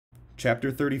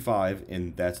Chapter 35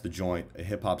 in That's the Joint, a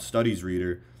hip-hop studies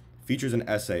reader, features an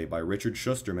essay by Richard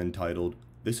Schusterman titled,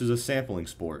 "This is a Sampling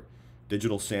Sport,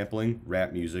 Digital Sampling,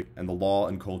 Rap Music, and the Law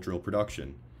and Cultural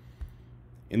Production."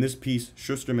 In this piece,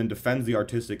 Schusterman defends the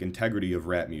artistic integrity of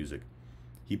rap music.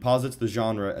 He posits the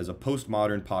genre as a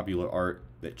postmodern popular art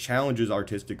that challenges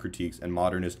artistic critiques and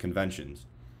modernist conventions.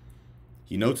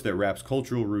 He notes that rap's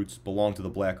cultural roots belong to the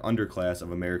black underclass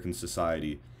of American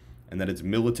society, and that its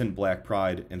militant black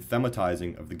pride and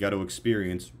thematizing of the ghetto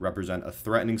experience represent a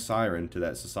threatening siren to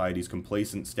that society's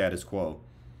complacent status quo.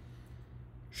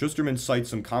 Schusterman cites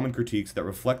some common critiques that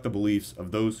reflect the beliefs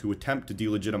of those who attempt to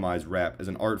delegitimize rap as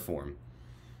an art form.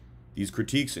 These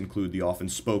critiques include the often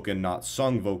spoken, not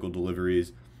sung vocal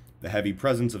deliveries, the heavy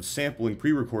presence of sampling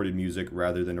pre-recorded music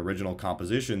rather than original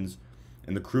compositions,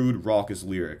 and the crude, raucous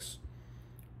lyrics.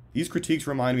 These critiques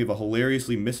remind me of a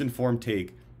hilariously misinformed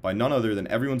take by none other than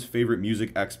everyone's favorite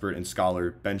music expert and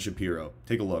scholar, Ben Shapiro.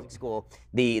 Take a look.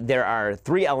 There are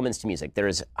three elements to music. There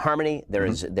is harmony, there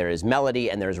is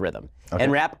melody, and there is rhythm. Okay.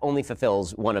 And rap only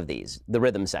fulfills one of these, the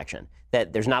rhythm section.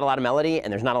 That there's not a lot of melody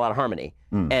and there's not a lot of harmony.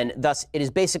 And thus, it is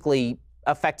basically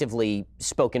effectively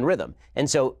spoken rhythm. And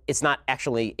so it's not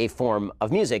actually a form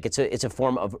of music, it's a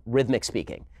form of rhythmic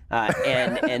speaking.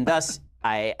 And thus,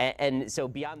 so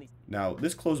beyond these... Now,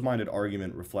 this closed-minded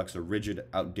argument reflects a rigid,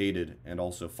 outdated, and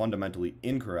also fundamentally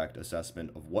incorrect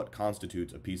assessment of what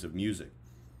constitutes a piece of music.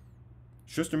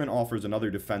 Schusterman offers another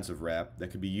defense of rap that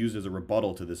could be used as a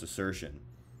rebuttal to this assertion.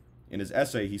 In his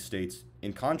essay, he states,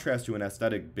 "In contrast to an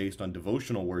aesthetic based on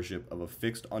devotional worship of a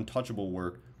fixed, untouchable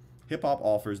work, hip-hop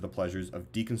offers the pleasures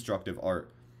of deconstructive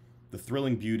art, the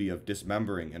thrilling beauty of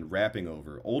dismembering and rapping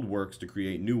over old works to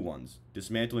create new ones,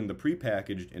 dismantling the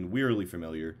prepackaged and wearily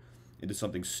familiar into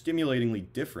something stimulatingly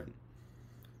different.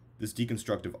 This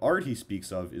deconstructive art he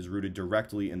speaks of is rooted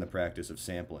directly in the practice of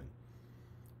sampling."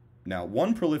 Now,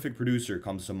 one prolific producer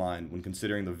comes to mind when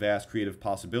considering the vast creative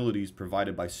possibilities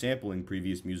provided by sampling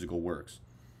previous musical works.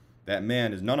 That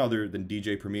man is none other than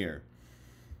DJ Premier.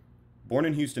 Born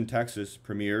in Houston, Texas,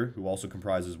 Premier, who also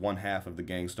comprises one half of the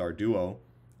Gang Starr duo,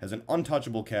 has an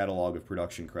untouchable catalog of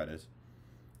production credits.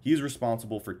 He is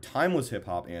responsible for timeless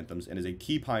hip-hop anthems and is a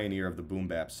key pioneer of the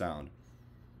boom-bap sound.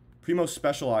 Primo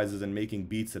specializes in making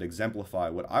beats that exemplify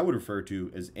what I would refer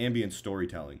to as ambient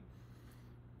storytelling.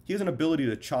 He has an ability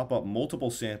to chop up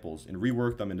multiple samples and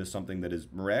rework them into something that is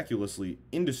miraculously,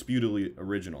 indisputably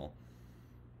original.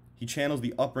 He channels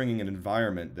the upbringing and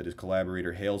environment that his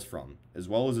collaborator hails from, as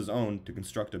well as his own, to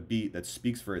construct a beat that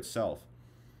speaks for itself.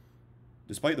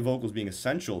 Despite the vocals being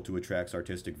essential to a track's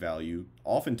artistic value,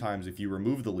 oftentimes if you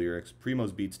remove the lyrics,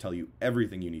 Primo's beats tell you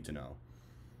everything you need to know.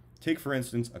 Take, for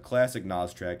instance, a classic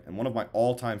Nas track and one of my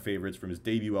all-time favorites from his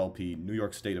debut LP, New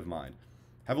York State of Mind.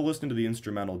 Have a listen to the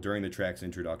instrumental during the track's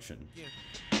introduction.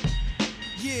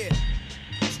 Yeah,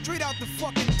 straight out the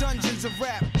fucking dungeons of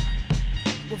rap,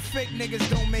 where fake niggas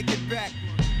don't make it back.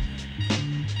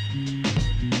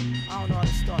 I don't know how to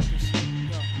start this.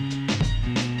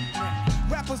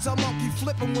 Rappers are monkey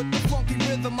flipping with the funky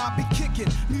rhythm I be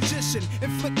kicking. Musician,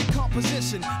 inflicting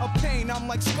composition of pain. I'm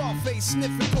like Scarface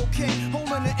sniffing cocaine,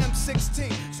 holding an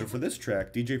M16. So for this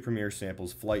track, DJ Premier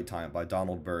samples Flight Time by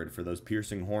Donald Byrd for those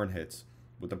piercing horn hits,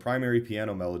 with the primary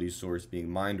piano melody source being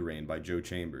Mind Rain by Joe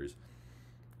Chambers.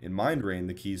 In Mind Rain,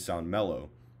 the keys sound mellow,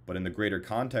 but in the greater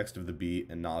context of the beat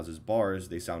and Nas's bars,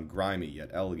 they sound grimy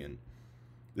yet elegant.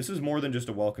 This is more than just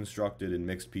a well-constructed and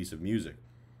mixed piece of music.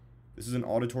 This is an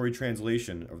auditory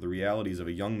translation of the realities of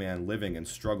a young man living and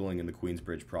struggling in the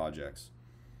Queensbridge projects.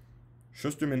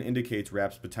 Schusterman indicates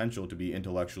rap's potential to be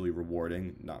intellectually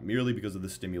rewarding, not merely because of the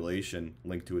stimulation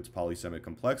linked to its polysemic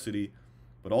complexity,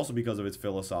 but also because of its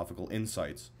philosophical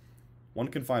insights. One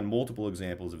can find multiple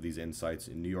examples of these insights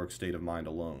in New York State of Mind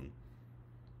alone.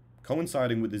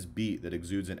 Coinciding with this beat that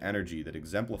exudes an energy that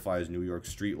exemplifies New York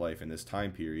street life in this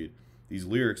time period, these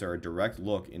lyrics are a direct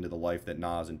look into the life that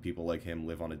Nas and people like him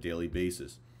live on a daily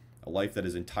basis, a life that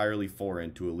is entirely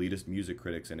foreign to elitist music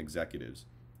critics and executives.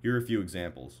 Here are a few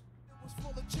examples.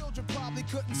 Full of children probably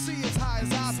couldn't see as high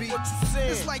as I be.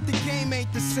 It's like the game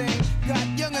ain't the same. Got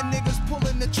younger niggas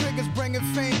pulling the triggers, bringing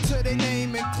fame to their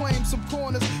name and claim some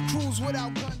corners. Cruise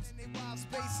without guns in their wild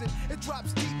space. It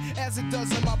drops deep as it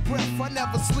does in my breath. I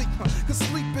never sleep, cause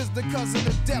sleep is the cousin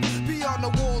of death. Beyond the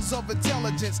walls of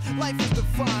intelligence, life is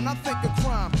defined. I think of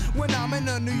crime when I'm in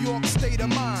a New York state of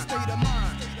mind.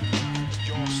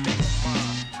 York state of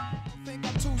mind. I think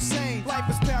I'm too sane. Life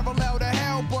is parallel to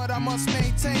hell, but I must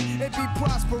maintain it be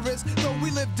prosperous. Though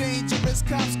we live dangerous,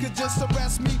 cops could just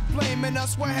arrest me, blaming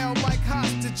us we're held like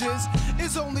hostages.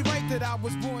 It's only right that I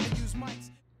was born to use mics.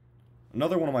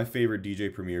 Another one of my favorite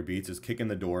DJ Premier beats is Kick in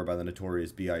the Door by the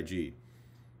Notorious B.I.G.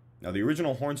 Now, the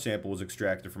original horn sample was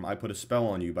extracted from I Put a Spell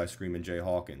on You by Screamin' Jay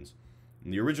Hawkins.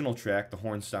 In the original track, the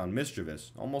horns sound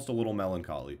mischievous, almost a little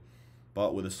melancholy.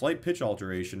 But with a slight pitch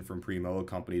alteration from Primo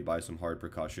accompanied by some hard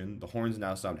percussion, the horns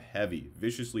now sound heavy,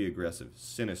 viciously aggressive,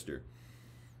 sinister.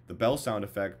 The bell sound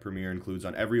effect Premier includes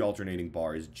on every alternating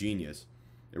bar is genius.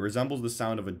 It resembles the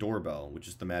sound of a doorbell, which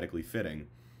is thematically fitting.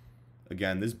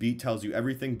 Again, this beat tells you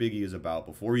everything Biggie is about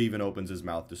before he even opens his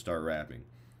mouth to start rapping.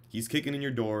 He's kicking in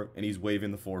your door, and he's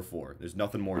waving the 4-4. There's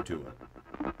nothing more to it.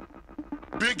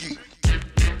 Biggie.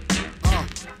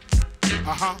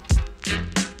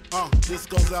 This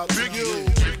goes out to you.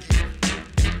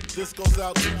 This goes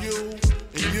out to you,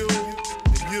 and you,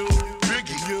 and you,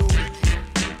 Biggie. And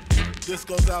you. This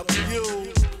goes out to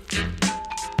you.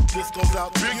 This goes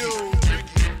out to you.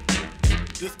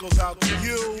 This goes out to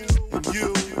you, and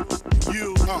you, and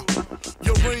you.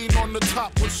 Your reign on the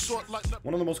top was short like...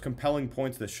 One of the most compelling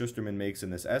points that Schusterman makes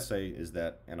in this essay is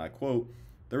that, and I quote,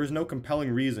 "There is no compelling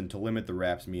reason to limit the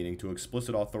rap's meaning to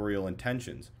explicit authorial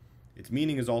intentions. Its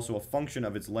meaning is also a function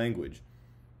of its language.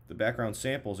 The background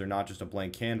samples are not just a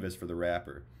blank canvas for the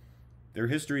rapper. Their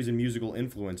histories and musical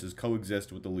influences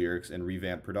coexist with the lyrics and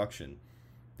revamped production.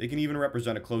 They can even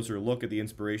represent a closer look at the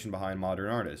inspiration behind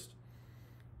modern artists.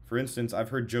 For instance, I've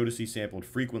heard Jodeci sampled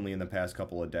frequently in the past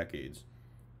couple of decades.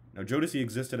 Now, Jodeci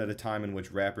existed at a time in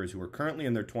which rappers who are currently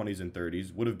in their 20s and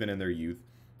 30s would have been in their youth,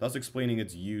 thus explaining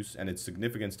its use and its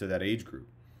significance to that age group.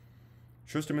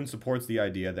 Schusterman supports the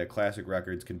idea that classic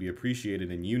records can be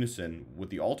appreciated in unison with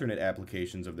the alternate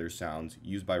applications of their sounds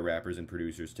used by rappers and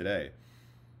producers today.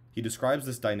 He describes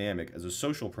this dynamic as a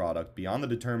social product beyond the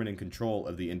determining control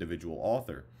of the individual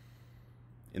author.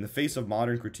 In the face of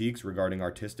modern critiques regarding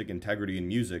artistic integrity in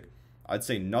music, I'd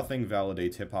say nothing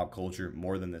validates hip-hop culture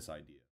more than this idea.